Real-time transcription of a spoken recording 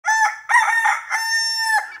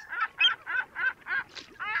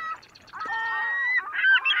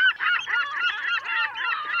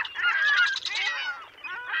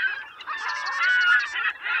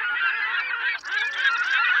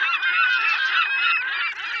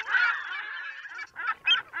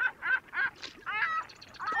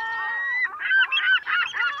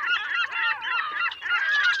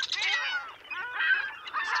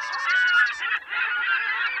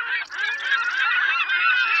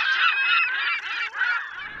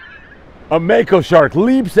A Mako shark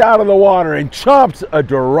leaps out of the water and chomps a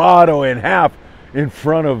Dorado in half in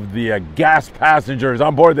front of the gas passengers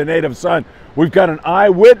on board the Native Son. We've got an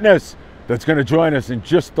eyewitness that's going to join us in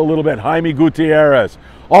just a little bit, Jaime Gutierrez.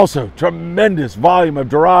 Also, tremendous volume of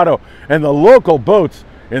Dorado, and the local boats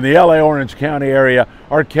in the LA Orange County area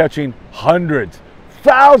are catching hundreds,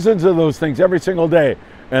 thousands of those things every single day,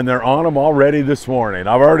 and they're on them already this morning.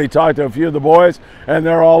 I've already talked to a few of the boys, and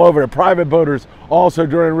they're all over it. Private boaters also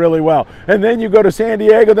doing really well. And then you go to San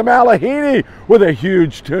Diego, the Malihini, with a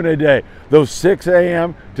huge tuna day. Those 6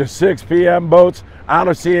 a.m. to 6 p.m. boats out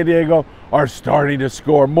of San Diego are starting to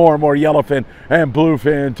score more and more yellowfin and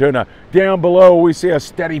bluefin tuna. Down below, we see a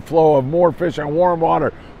steady flow of more fish in warm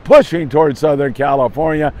water pushing towards Southern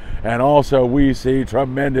California. And also we see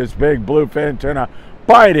tremendous big bluefin tuna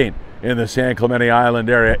biting in the San Clemente Island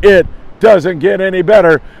area. It doesn't get any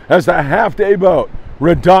better as the half-day boat,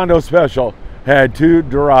 Redondo Special, had 2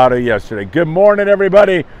 Dorado yesterday. Good morning,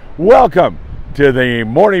 everybody. Welcome to the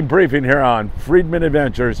morning briefing here on Friedman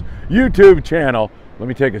Adventures YouTube channel. Let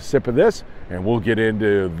me take a sip of this and we'll get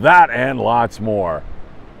into that and lots more.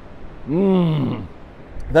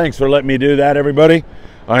 Thanks for letting me do that, everybody.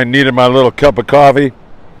 I needed my little cup of coffee.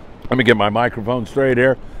 Let me get my microphone straight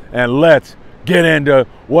here and let's get into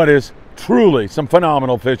what is truly some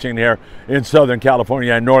phenomenal fishing here in Southern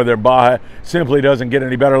California and Northern Baja. Simply doesn't get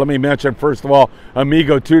any better. Let me mention, first of all,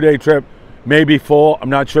 Amigo 2-day trip may be full.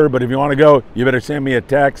 I'm not sure, but if you want to go, you better send me a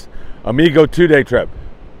text. Amigo 2-day trip.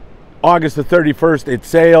 August the 31st, it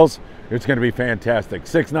sails. It's going to be fantastic.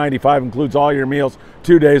 $695 includes all your meals.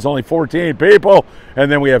 2 days, only 14 people.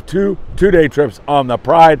 And then we have two-day trips on the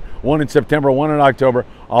Pride, one in September, one in October.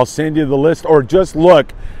 I'll send you the list, or just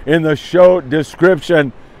look in the show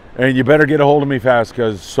description, and you better get a hold of me fast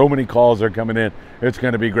because so many calls are coming in. It's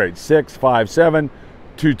going to be great.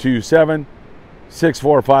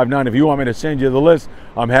 657-227-6459. If you want me to send you the list,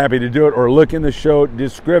 I'm happy to do it, or look in the show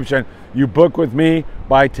description. You book with me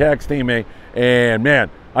by texting me, and man,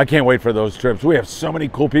 I can't wait for those trips. We have so many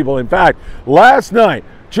cool people. In fact, last night,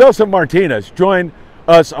 Joseph Martinez joined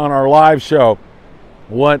us on our live show.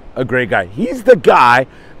 What a great guy. He's the guy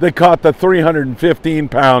that caught the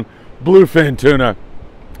 315-pound bluefin tuna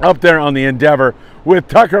up there on the Endeavor with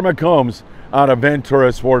Tucker McCombs out of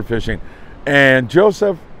Ventura Sport Fishing. And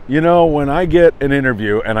Joseph, you know, when I get an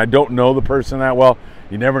interview and I don't know the person that well,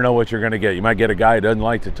 you never know what you're going to get. You might get a guy who doesn't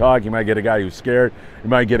like to talk. You might get a guy who's scared. You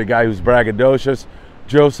might get a guy who's braggadocious.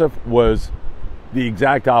 Joseph was the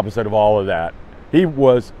exact opposite of all of that. He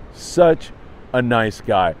was such a nice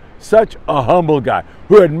guy, such a humble guy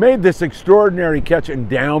who had made this extraordinary catch and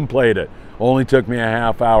downplayed it. Only took me a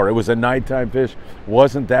half hour. It was a nighttime fish.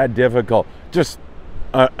 Wasn't that difficult. Just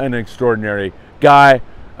an extraordinary guy.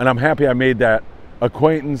 And I'm happy I made that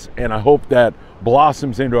acquaintance, and I hope that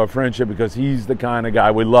blossoms into a friendship because he's the kind of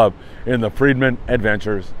guy we love in the Friedman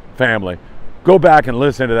Adventures family. Go back and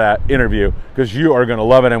listen to that interview because you are going to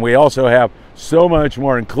love it. And we also have so much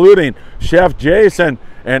more, including Chef Jason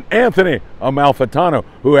and Anthony Amalfitano,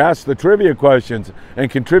 who asked the trivia questions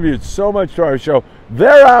and contributes so much to our show.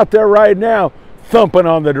 They're out there right now thumping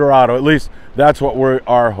on the Dorado. At least that's what we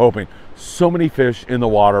are hoping. So many fish in the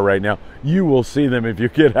water right now. You will see them if you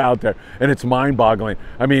get out there, and it's mind-boggling.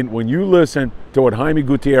 I mean, when you listen to what Jaime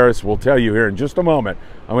Gutierrez will tell you here in just a moment,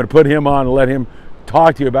 I'm going to put him on and let him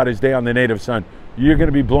talk to you about his day on the Native Son. You're going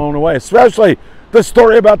to be blown away, especially the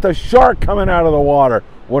story about the shark coming out of the water.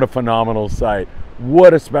 What a phenomenal sight.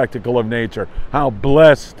 What a spectacle of nature. How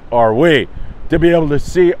blessed are we to be able to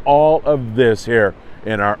see all of this here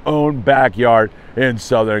in our own backyard in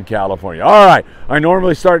Southern California. All right, I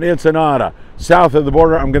normally start in Ensenada, south of the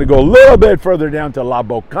border. I'm going to go a little bit further down to La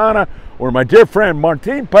Bocana, where my dear friend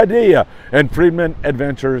Martin Padilla and Friedman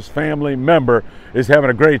Adventures family member is having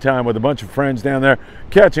a great time with a bunch of friends down there,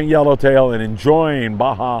 catching yellowtail and enjoying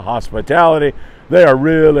Baja hospitality. They are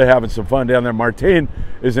really having some fun down there. Martin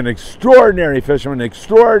is an extraordinary fisherman, an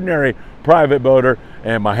extraordinary private boater,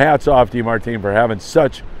 and my hat's off to you, Martin, for having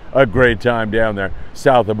such a great time down there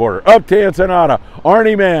south of the border. Up to Ensenada,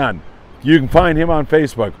 Arnie Man. You can find him on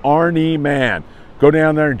Facebook, Arnie Man. Go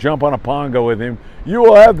down there and jump on a pongo with him. You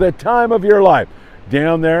will have the time of your life.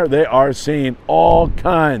 Down there, they are seeing all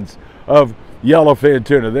kinds of yellowfin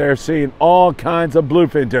tuna. They're seeing all kinds of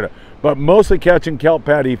bluefin tuna, but mostly catching kelp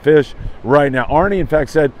patty fish right now. Arnie, in fact,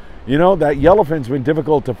 said, you know, that yellowfin's been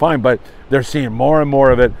difficult to find, but they're seeing more and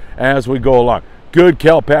more of it as we go along. Good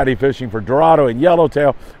kelp patty fishing for Dorado and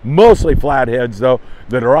yellowtail, mostly flatheads though.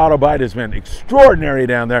 The Dorado bite has been extraordinary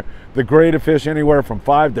down there. The grade of fish anywhere from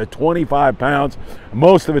 5 to 25 pounds.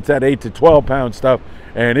 Most of it's at 8 to 12 pound stuff,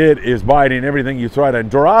 and it is biting everything you throw at it.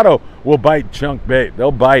 And Dorado will bite chunk bait.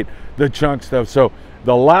 They'll bite the chunk stuff. So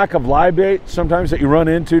the lack of live bait sometimes that you run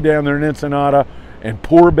into down there in Ensenada, and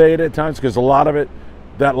poor bait at times, because a lot of it,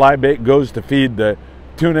 that live bait goes to feed the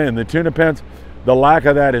tuna in the tuna pens. The lack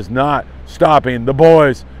of that is not stopping the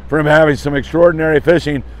boys from having some extraordinary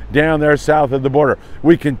fishing down there south of the border.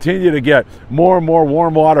 We continue to get more and more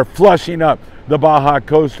warm water flushing up the Baja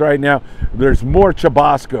coast right now. There's more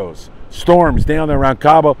chubascos, storms down there around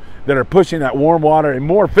Cabo that are pushing that warm water and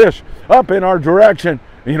more fish up in our direction.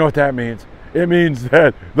 And you know what that means? It means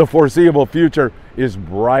that the foreseeable future is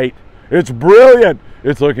bright. It's brilliant.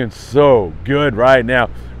 It's looking so good right now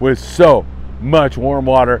with so much warm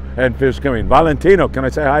water and fish coming. Valentino, can I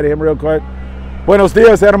say hi to him real quick? Buenos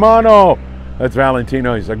dias, hermano. That's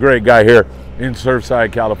Valentino. He's a great guy here in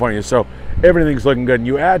Surfside, California. So everything's looking good. And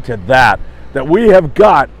you add to that we have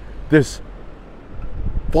got this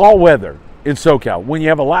fall weather in SoCal when you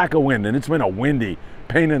have a lack of wind, and it's been a windy,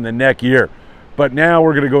 pain in the neck year. But now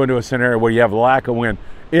we're going to go into a scenario where you have a lack of wind.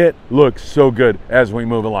 It looks so good as we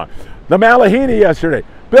move along. The Malihini yesterday.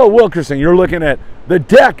 Bill Wilkerson, you're looking at the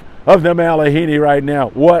deck of the Malihini right now.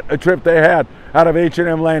 What a trip they had out of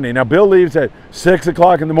H&M Landing. Now Bill leaves at 6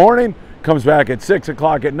 o'clock in the morning, comes back at 6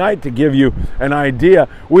 o'clock at night to give you an idea.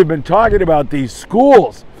 We've been talking about these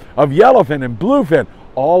schools of yellowfin and bluefin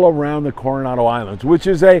all around the Coronado Islands, which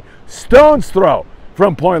is a stone's throw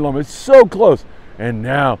from Point Loma. It's so close. And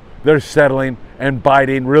now they're settling and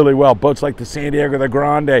biting really well. Boats like the San Diego, the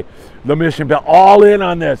Grande, the Mission Bell, all in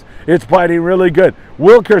on this. It's biting really good.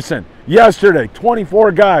 Wilkerson, yesterday,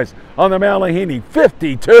 24 guys on the Malihini,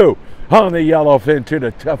 52 on the yellowfin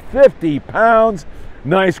tuna to 50 pounds.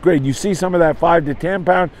 Nice grade. You see some of that 5 to 10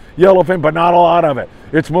 pound yellowfin, but not a lot of it.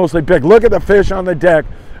 It's mostly big. Look at the fish on the deck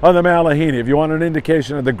on the Malihini. If you want an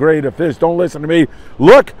indication of the grade of fish, don't listen to me.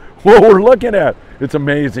 Look what we're looking at. It's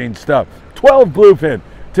amazing stuff. 12 bluefin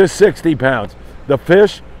to 60 pounds. The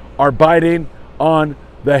fish are biting on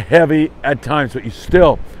the heavy at times, but you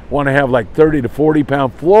still want to have like 30 to 40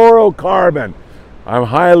 pound fluorocarbon. I'm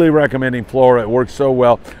highly recommending Flora. It works so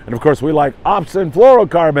well. And of course, we like Opsin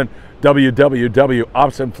fluorocarbon.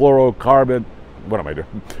 www.opsinfluorocarbon. What am I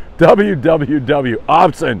doing?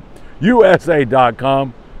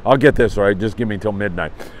 www.opsinusa.com. I'll get this right. Just give me until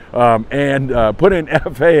midnight. And put in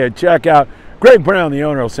FA at checkout. Greg Brown, the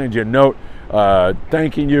owner, will send you a note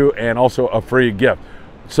thanking you and also a free gift.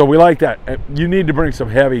 So we like that. You need to bring some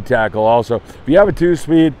heavy tackle also. If you have a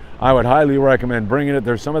 2-speed, I would highly recommend bringing it.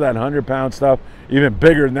 There's some of that 100-pound stuff, even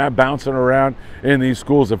bigger than that, bouncing around in these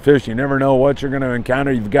schools of fish. You never know what you're going to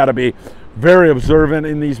encounter. You've got to be very observant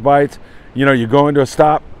in these bites. You know, you go into a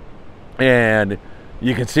stop and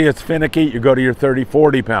you can see it's finicky. You go to your 30,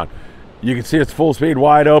 40 pound. You can see it's full speed,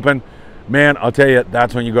 wide open. Man, I'll tell you,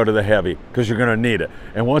 that's when you go to the heavy because you're going to need it.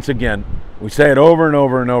 And once again, we say it over and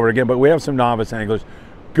over and over again, but we have some novice anglers.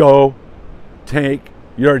 Go take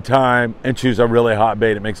your time and choose a really hot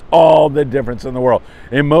bait. It makes all the difference in the world.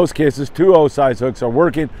 In most cases, 2/0 size hooks are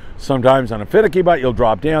working. Sometimes on a finicky bite, you'll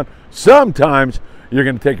drop down. Sometimes you're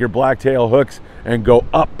going to take your blacktail hooks and go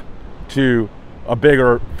up to a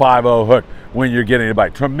bigger 5/0 hook when you're getting a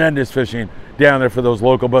bite. Tremendous fishing down there for those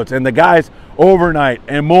local boats. And the guys overnight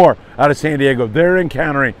and more out of San Diego, they're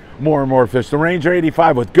encountering more and more fish. The Ranger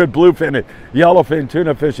 85 with good bluefin and yellowfin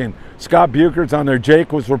tuna fishing. Scott Buchert's on there.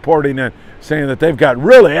 Jake was reporting in saying that they've got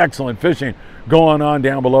really excellent fishing going on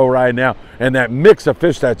down below right now. And that mix of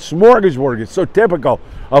fish, that smorgasbord, is so typical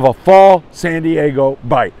of a fall San Diego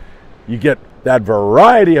bite. You get that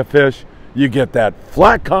variety of fish. You get that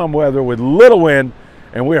flat calm weather with little wind.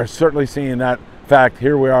 And we are certainly seeing that fact.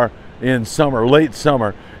 Here we are in summer, late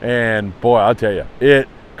summer. And boy, I'll tell you, it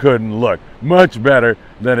couldn't look much better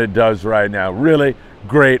than it does right now. Really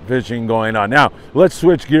great fishing going on. Now, let's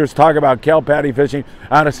switch gears, talk about kelp patty fishing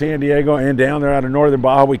out of San Diego and down there out of northern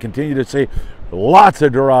Baja. We continue to see lots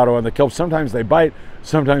of Dorado on the kelp. Sometimes they bite,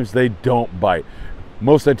 sometimes they don't bite.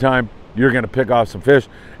 Most of the time, you're going to pick off some fish,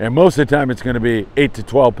 and most of the time it's going to be 8 to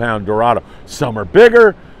 12 pound Dorado. Some are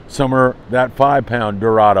bigger, some are that 5 pound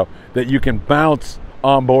Dorado that you can bounce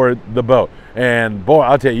on board the boat. And boy,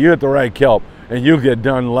 I'll tell you, you hit the right kelp and you get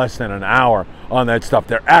done in less than an hour on that stuff.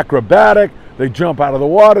 They're acrobatic, they jump out of the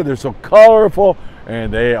water, they're so colorful,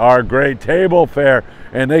 and they are great table fare.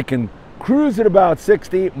 And they can cruise at about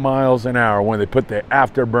 60 miles an hour when they put the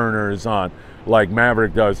afterburners on, like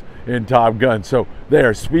Maverick does in Top Gun. So they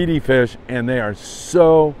are speedy fish, and they are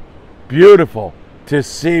so beautiful to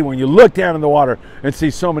see when you look down in the water and see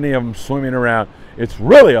so many of them swimming around. It's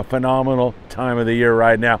really a phenomenal time of the year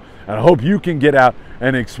right now, and I hope you can get out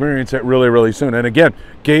and experience it really, really soon. And again,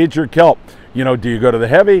 gauge your kelp. You know, do you go to the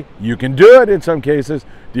heavy? You can do it in some cases.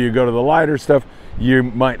 Do you go to the lighter stuff? You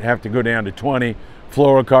might have to go down to 20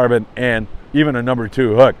 fluorocarbon and even a number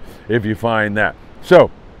 2 hook if you find that.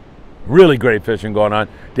 So really great fishing going on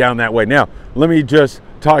down that way. Now let me just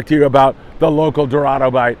talk to you about the local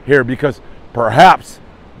Dorado bite here, because perhaps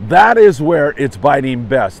that is where it's biting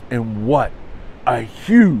best. And what a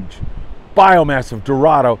huge biomass of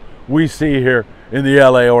Dorado we see here in the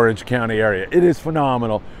LA Orange County area. It is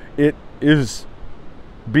phenomenal. It is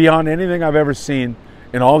beyond anything I've ever seen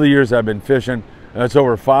in all the years I've been fishing. That's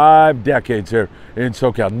over 5 decades here in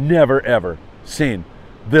SoCal. Never ever seen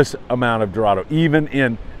this amount of Dorado, even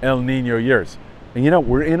in El Nino years. And you know,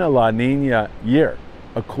 we're in a La Nina year,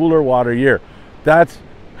 a cooler water year. That's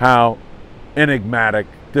how enigmatic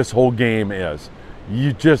this whole game is.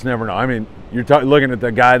 You just never know. I mean, you're looking at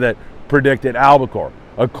the guy that predicted albacore,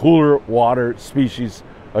 a cooler water species,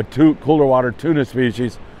 a cooler water tuna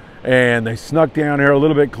species, and they snuck down here a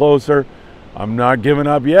little bit closer. I'm not giving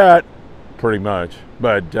up yet, pretty much,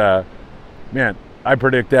 but man, I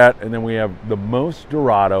predict that, and then we have the most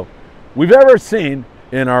Dorado we've ever seen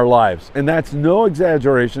in our lives, and that's no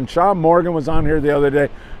exaggeration. Sean Morgan was on here the other day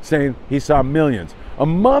saying he saw millions. A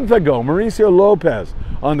month ago, Mauricio Lopez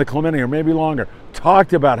on the Clemente, or maybe longer,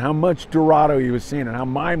 talked about how much Dorado he was seeing and how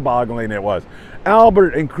mind-boggling it was.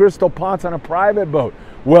 Albert and Crystal Potts on a private boat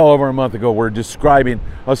well over a month ago were describing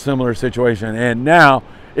a similar situation, and now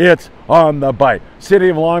it's on the bite. City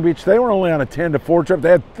of Long Beach, they were only on a 10-4 trip.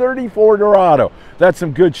 They had 34 Dorado. That's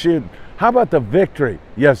some good shooting. How about the Victory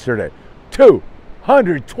yesterday?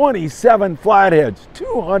 227 flatheads,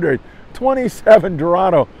 227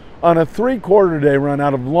 Dorado on a 3/4 day run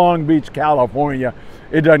out of Long Beach, California.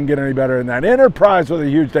 It doesn't get any better than that. Enterprise with a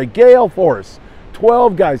huge day. Gale Force,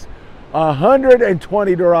 12 guys,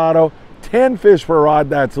 120 Dorado, 10 fish per rod.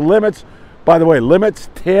 That's limits. By the way, limits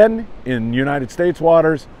 10 in United States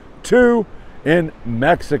waters, 2 in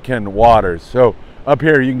Mexican waters. So up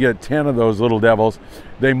here you can get 10 of those little devils.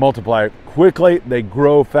 They multiply quickly, they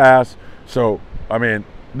grow fast. So, I mean,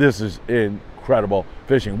 this is incredible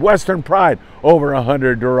fishing. Western Pride, over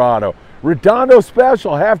 100 Dorado. Redondo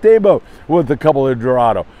Special, half-day boat with a couple of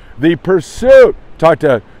Dorado. The Pursuit, talked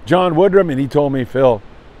to John Woodrum, and he told me, Phil,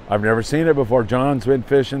 I've never seen it before. John's been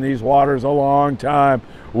fishing these waters a long time.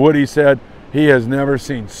 Woody said he has never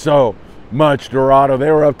seen so much Dorado.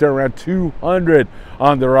 They were up there around 200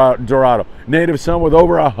 on the Dorado. Native Son with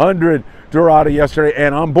over 100 Dorado yesterday.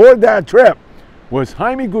 And on board that trip was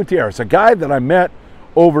Jaime Gutierrez, a guy that I met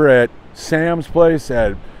over at Sam's place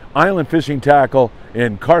at Island Fishing Tackle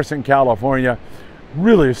in Carson, California.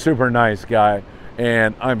 Really a super nice guy.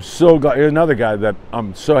 And I'm so glad, another guy that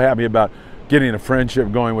I'm so happy about getting a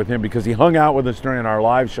friendship going with him, because he hung out with us during our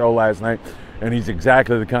live show last night, and he's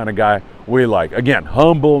exactly the kind of guy we like. Again,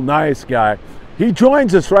 humble, nice guy. He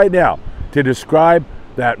joins us right now to describe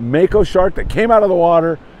that Mako shark that came out of the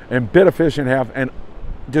water and bit a fish in half, and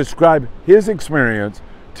describe his experience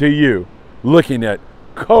to you looking at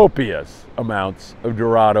copious amounts of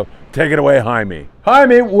Dorado. Take it away, Jaime.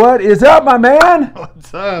 Jaime, what is up, my man?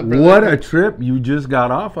 What's up, brother? What a trip you just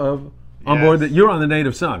got off of. On board that, you're on the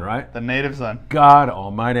Native Son, right? The Native Son. God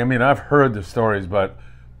almighty. I mean, I've heard the stories, but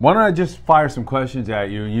why don't I just fire some questions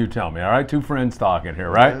at you and you tell me, all right? Two friends talking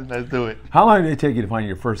here, right? Let's do it. How long did it take you to find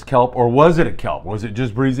your first kelp, or was it a kelp? Was it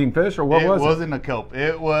just breezing fish, or what was it? It wasn't a kelp.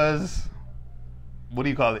 It was, what do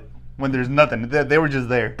you call it? When there's nothing. They were just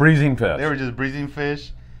there. Breezing fish. They were just breezing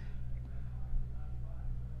fish.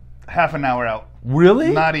 Half an hour out.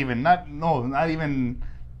 Really? Not even, I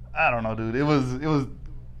don't know, dude.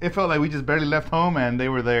 It felt like we just barely left home and they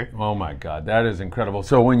were there. Oh my God, that is incredible.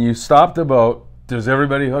 So when you stop the boat, does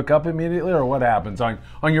everybody hook up immediately, or what happens on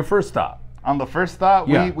your first stop? On the first stop,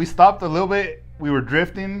 yeah. we stopped a little bit. We were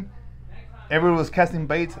drifting. Everyone was casting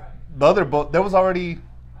baits. The other boat,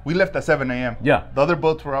 we left at 7 a.m. Yeah. The other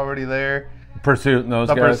boats were already there. Pursuit and those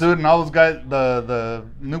guys? The Pursuit and all those guys, the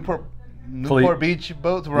Newport Beach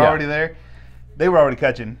boats were already there. They were already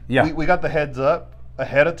catching. Yeah. We got the heads up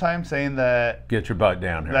ahead of time saying that, get your butt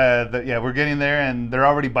down here. Yeah, we're getting there and they're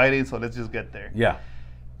already biting, so let's just get there. Yeah.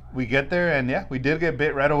 We get there and yeah, we did get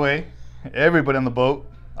bit right away. Everybody on the boat.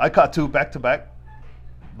 I caught 2 back to back.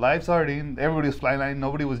 Live sardine. Everybody was fly line.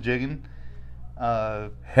 Nobody was jigging.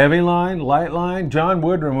 Heavy line, light line. John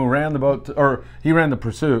Woodrum, who ran the boat, he ran the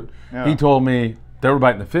Pursuit. Yeah. He told me they were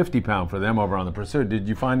biting the 50-pound for them over on the Pursuit. Did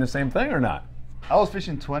you find the same thing or not? I was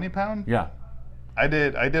fishing 20-pound. Yeah. I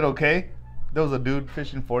did okay. There was a dude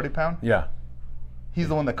fishing 40-pound. Yeah. He's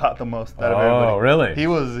the one that caught the most out of everybody. Oh, really? He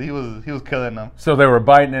was killing them. So they were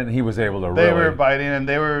biting it, and he was able to. They were biting, and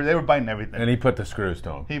they were biting everything. And he put the screws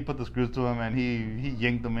to him. He put the screws to him, and he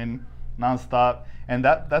yanked them in nonstop. And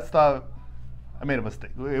that stop, I made a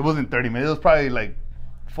mistake. It wasn't 30 minutes. It was probably like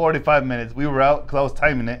 45 minutes. We were out because I was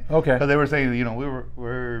timing it. Okay. Because they were saying, you know,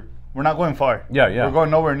 we're not going far. Yeah, yeah. We're going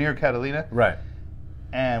nowhere near Catalina. Right.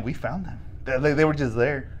 And we found them. They were just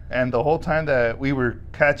there. And the whole time that we were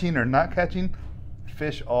catching or not catching,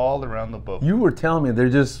 fish all around the boat. You were telling me they're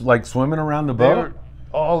just like swimming around the boat? They were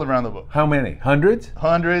all around the boat. How many? Hundreds?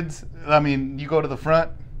 Hundreds. I mean, you go to the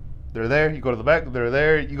front, they're there. You go to the back, they're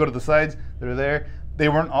there. You go to the sides, they're there. They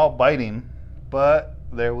weren't all biting, but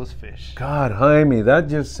there was fish. God, Jaime, that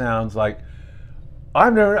just sounds like I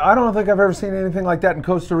don't think I've ever seen anything like that in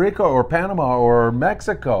Costa Rica or Panama or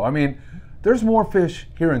Mexico. I mean, there's more fish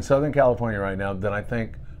here in Southern California right now than I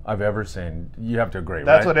think I've ever seen. You have to agree,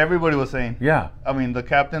 That's right? what everybody was saying. Yeah. I mean, the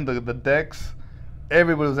captain, the decks,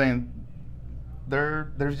 everybody was saying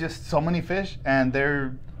there's just so many fish, and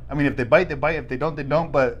I mean, if they bite, they bite. If they don't, they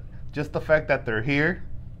don't. But just the fact that they're here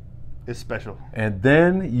is special. And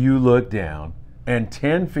then you look down, and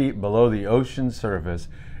 10 feet below the ocean surface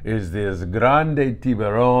is this grande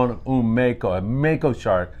tiburon, un Mako, a Mako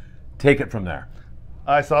shark. Take it from there.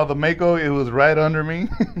 I saw the Mako. It was right under me.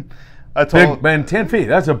 I told Big, man, 10 feet.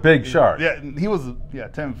 That's a big shark. Yeah, he was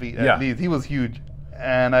 10 feet Yeah. at least. He was huge.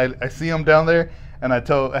 And I see him down there, and I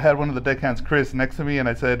had one of the deckhands, Chris, next to me, and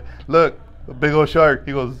I said, "Look, a big old shark."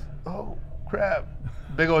 He goes, "Oh crap,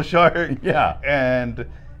 big old shark." Yeah. And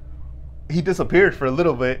he disappeared for a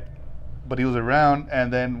little bit, but he was around.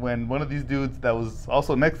 And then when one of these dudes that was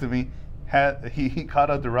also next to me he caught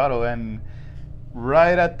a Dorado, and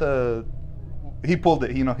right at he pulled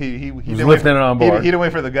it. You know, he was lifting it on board. He didn't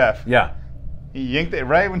wait for the gaff. Yeah. He yanked it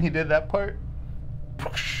right when he did that part.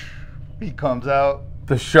 He comes out.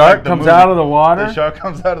 The shark like the comes movie. out of the water? The shark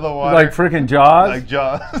comes out of the water. Like freaking Jaws? Like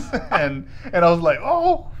Jaws. and I was like,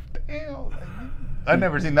 oh, damn. I've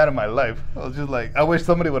never seen that in my life. I was just like, I wish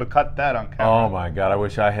somebody would have cut that on camera. Oh my God, I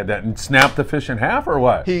wish I had that. And snapped the fish in half or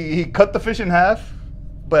what? He cut the fish in half,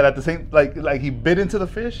 but at the same, like he bit into the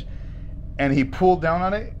fish, and he pulled down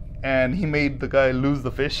on it, and he made the guy lose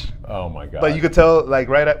the fish. Oh my God. But you could tell, like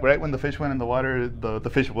right when the fish went in the water, the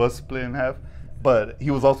fish was split in half. But he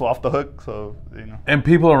was also off the hook, so you know. And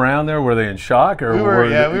people around there, were they in shock or? We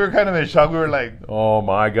were kind of in shock. We were like, oh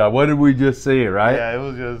my God, what did we just see? Right? Yeah, it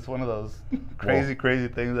was just one of those crazy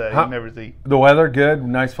things that you never see. The weather good,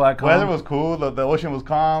 nice flat calm. Weather was cool. The ocean was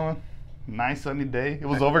calm. Nice sunny day. It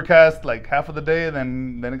was overcast like half of the day,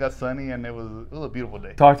 and then it got sunny, and it was a beautiful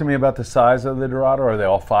day. Talk to me about the size of the Dorado. Are they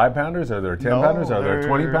all 5-pounders? Are there 10-pounders? Are there they're-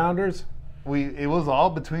 20-pounders? It was all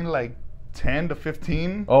between like 10 to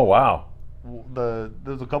 15. Oh wow.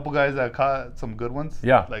 There's a couple guys that caught some good ones.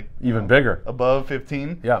 Yeah. Like even bigger. above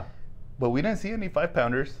 15. Yeah. But we didn't see any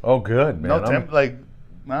 5-pounders. Oh good, man.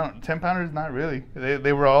 No, 10-pounders, not really.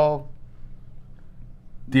 They were all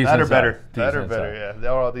Decent that or size. better. That or Decent better, size. yeah. They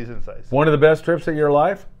were all decent size. One of the best trips of your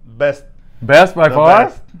life? Best. Best by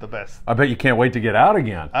far? The best. I bet you can't wait to get out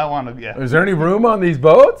again. I want to, yeah. Is there any room on these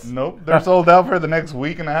boats? Nope. They're sold out for the next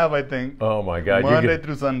week and a half, I think. Oh my God. Monday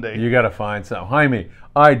through Sunday. You got to find some. Jaime,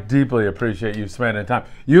 I deeply appreciate you spending time.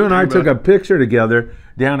 You and I took brother. a picture together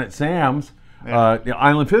down at Sam's, Yeah. the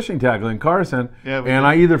Island Fishing Tackle in Carson, Yeah, we and did.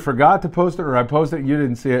 I either forgot to post it or I posted it and you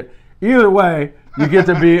didn't see it. Either way, you get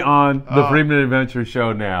to be on the Friedman Adventures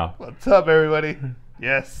show now. What's up, everybody?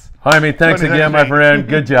 Yes. Jaime, thanks 20 again, my seconds. friend.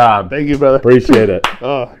 Good job. Thank you, brother. Appreciate it.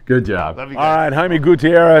 Oh, Good job. love you All guys. right, Jaime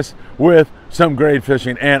Gutierrez with some great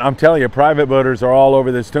fishing. And I'm telling you, private boaters are all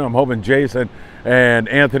over this too. I'm hoping Jason and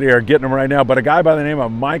Anthony are getting them right now. But a guy by the name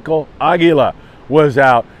of Michael Aguila was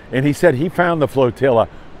out, and he said he found the flotilla.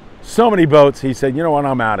 So many boats, he said, you know what,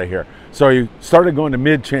 I'm out of here. So he started going to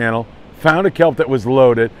mid-channel, found a kelp that was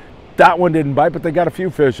loaded. That one didn't bite, but they got a few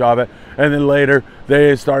fish off it. And then later,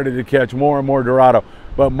 they started to catch more and more Dorado.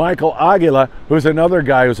 But Michael Aguila, who's another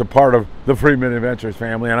guy who's a part of the Friedman Adventures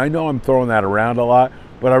family, and I know I'm throwing that around a lot,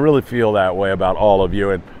 but I really feel that way about all of you.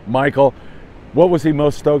 And Michael, what was he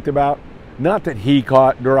most stoked about? Not that he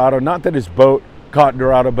caught Dorado, not that his boat caught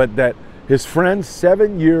Dorado, but that his friend's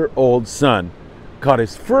 7-year-old son caught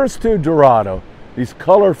his first 2 Dorado, these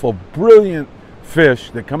colorful, brilliant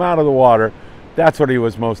fish that come out of the water. That's what he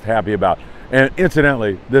was most happy about. And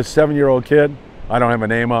incidentally, this 7-year-old kid, I don't have a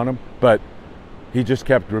name on him, but he just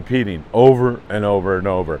kept repeating over and over and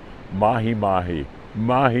over, Mahi-mahi,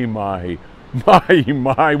 Mahi-mahi,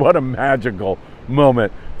 Mahi-mahi. What a magical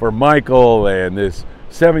moment for Michael and this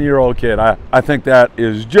 7-year-old kid. I think that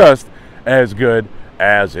is just as good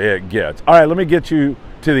as it gets. All right, let me get you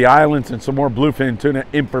to the islands and some more bluefin tuna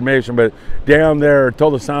information. But down there at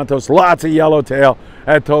Todos Santos, lots of yellowtail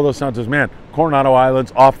at Todos Santos. Man, Coronado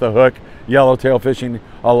Islands off the hook, yellowtail fishing,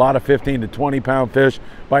 a lot of 15 to 20 pound fish,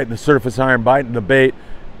 biting the surface iron, biting the bait.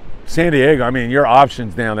 San Diego, I mean, your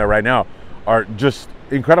options down there right now are just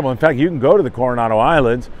incredible. In fact, you can go to the Coronado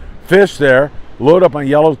Islands, fish there, load up on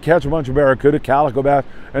yellow, catch a bunch of barracuda, calico bass,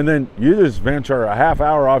 and then you just venture a half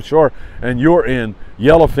hour offshore and you're in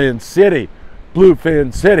Yellowfin City,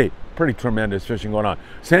 Bluefin City. Pretty tremendous fishing going on.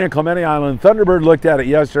 San Clemente Island, Thunderbird looked at it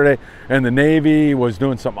yesterday, and the Navy was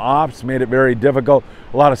doing some ops, made it very difficult.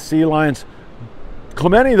 A lot of sea lions.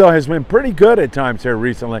 Clemente, though, has been pretty good at times here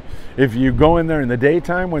recently. If you go in there in the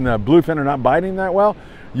daytime when the bluefin are not biting that well,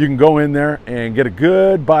 you can go in there and get a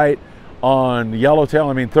good bite on yellowtail.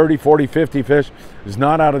 I mean, 30, 40, 50 fish is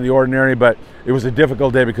not out of the ordinary, but it was a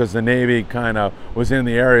difficult day because the Navy kind of was in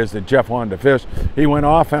the areas that Jeff wanted to fish. He went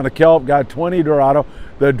off, found a kelp, got 20 Dorado.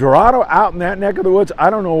 The Dorado out in that neck of the woods,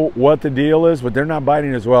 I don't know what the deal is, but they're not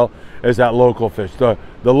biting as well as that local fish. The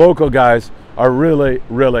local guys are really,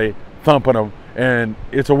 really thumping them. And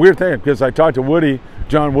it's a weird thing because I talked to Woody,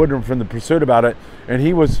 John Woodrum from The Pursuit about it, and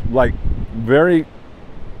he was like very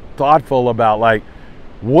thoughtful about like,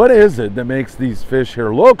 what is it that makes these fish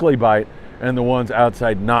here locally bite and the ones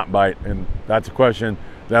outside not bite? And that's a question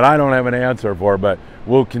that I don't have an answer for, but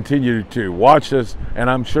we'll continue to watch this, and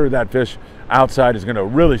I'm sure that fish outside is going to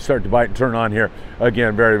really start to bite and turn on here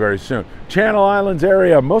again very, very soon. Channel Islands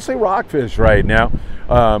area, mostly rockfish right now.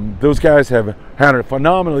 Those guys have had a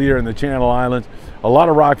phenomenal year in the Channel Islands. A lot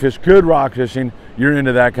of rockfish, good rock fishing. You're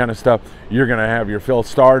into that kind of stuff. You're going to have your Phil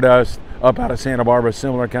Stardust up out of Santa Barbara,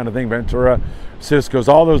 similar kind of thing. Ventura, Cisco's,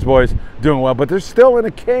 all those boys doing well, but there's still an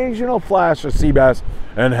occasional flash of sea bass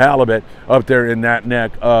and halibut up there in that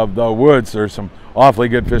neck of the woods. There's some awfully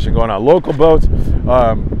good fishing going on. Local boats,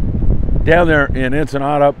 down there in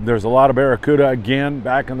Ensenada, there's a lot of barracuda again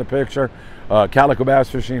back in the picture. Calico bass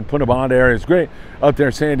fishing, Punta Banda area is great. Up there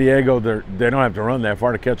in San Diego, they don't have to run that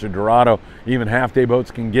far to catch a Dorado. Even half-day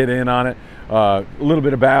boats can get in on it. A little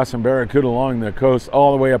bit of bass and barracuda along the coast,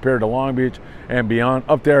 all the way up here to Long Beach and beyond.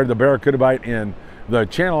 Up there, the barracuda bite in the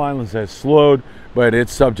Channel Islands has slowed, but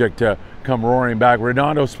it's subject to come roaring back.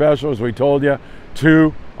 Redondo special, as we told you,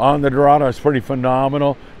 2 on the Dorado. It's pretty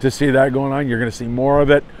phenomenal to see that going on. You're going to see more of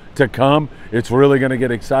it to come. It's really going to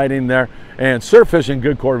get exciting there. And surf fishing,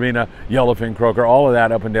 good Corvina, yellowfin croaker, all of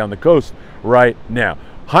that up and down the coast right now.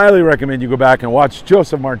 Highly recommend you go back and watch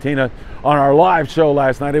Joseph Martinez on our live show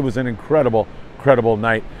last night. It was an incredible, incredible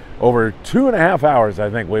night. Over 2.5 hours, I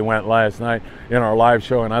think we went last night in our live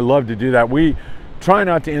show, and I love to do that. We try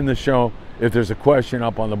not to end the show if there's a question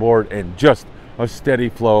up on the board, and just a steady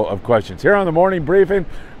flow of questions. Here on the morning briefing,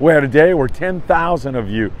 we had a day where 10,000 of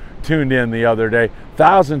you tuned in the other day,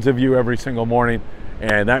 thousands of you every single morning,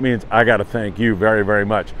 and that means I got to thank you very, very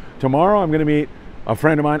much. Tomorrow I'm going to meet a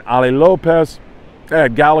friend of mine, Ali Lopez,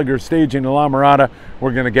 at Gallagher Staging in La Mirada.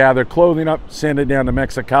 We're going to gather clothing up, send it down to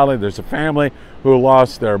Mexicali. There's a family who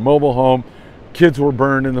lost their mobile home. Kids were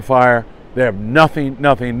burned in the fire. They have nothing,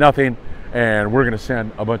 and we're going to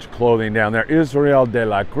send a bunch of clothing down there. Israel de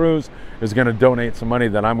la Cruz is going to donate some money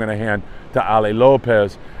that I'm going to hand to Ali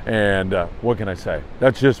Lopez, and what can I say?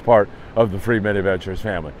 That's just part of the Friedman Adventures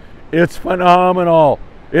family. It's phenomenal.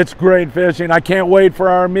 It's great fishing. I can't wait for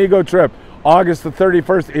our Amigo trip. August the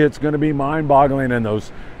 31st, it's going to be mind-boggling, and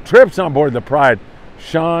those trips on board the Pride.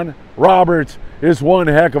 Sean Roberts is one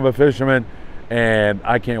heck of a fisherman, and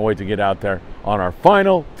I can't wait to get out there on our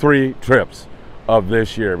final 3 trips of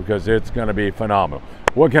this year, because it's going to be phenomenal.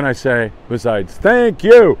 What can I say besides thank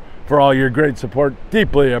you for all your great support?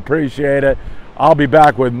 Deeply appreciate it. I'll be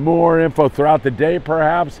back with more info throughout the day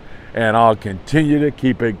perhaps, and I'll continue to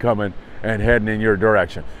keep it coming and heading in your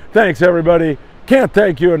direction. Thanks everybody. Can't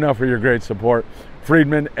thank you enough for your great support.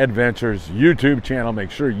 Friedman Adventures YouTube channel.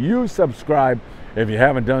 Make sure you subscribe if you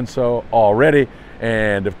haven't done so already.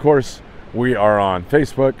 And of course, we are on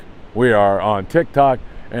Facebook, we are on TikTok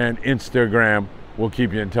and Instagram. We'll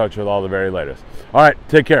keep you in touch with all the very latest. All right,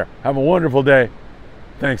 take care. Have a wonderful day.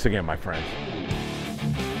 Thanks again, my friends.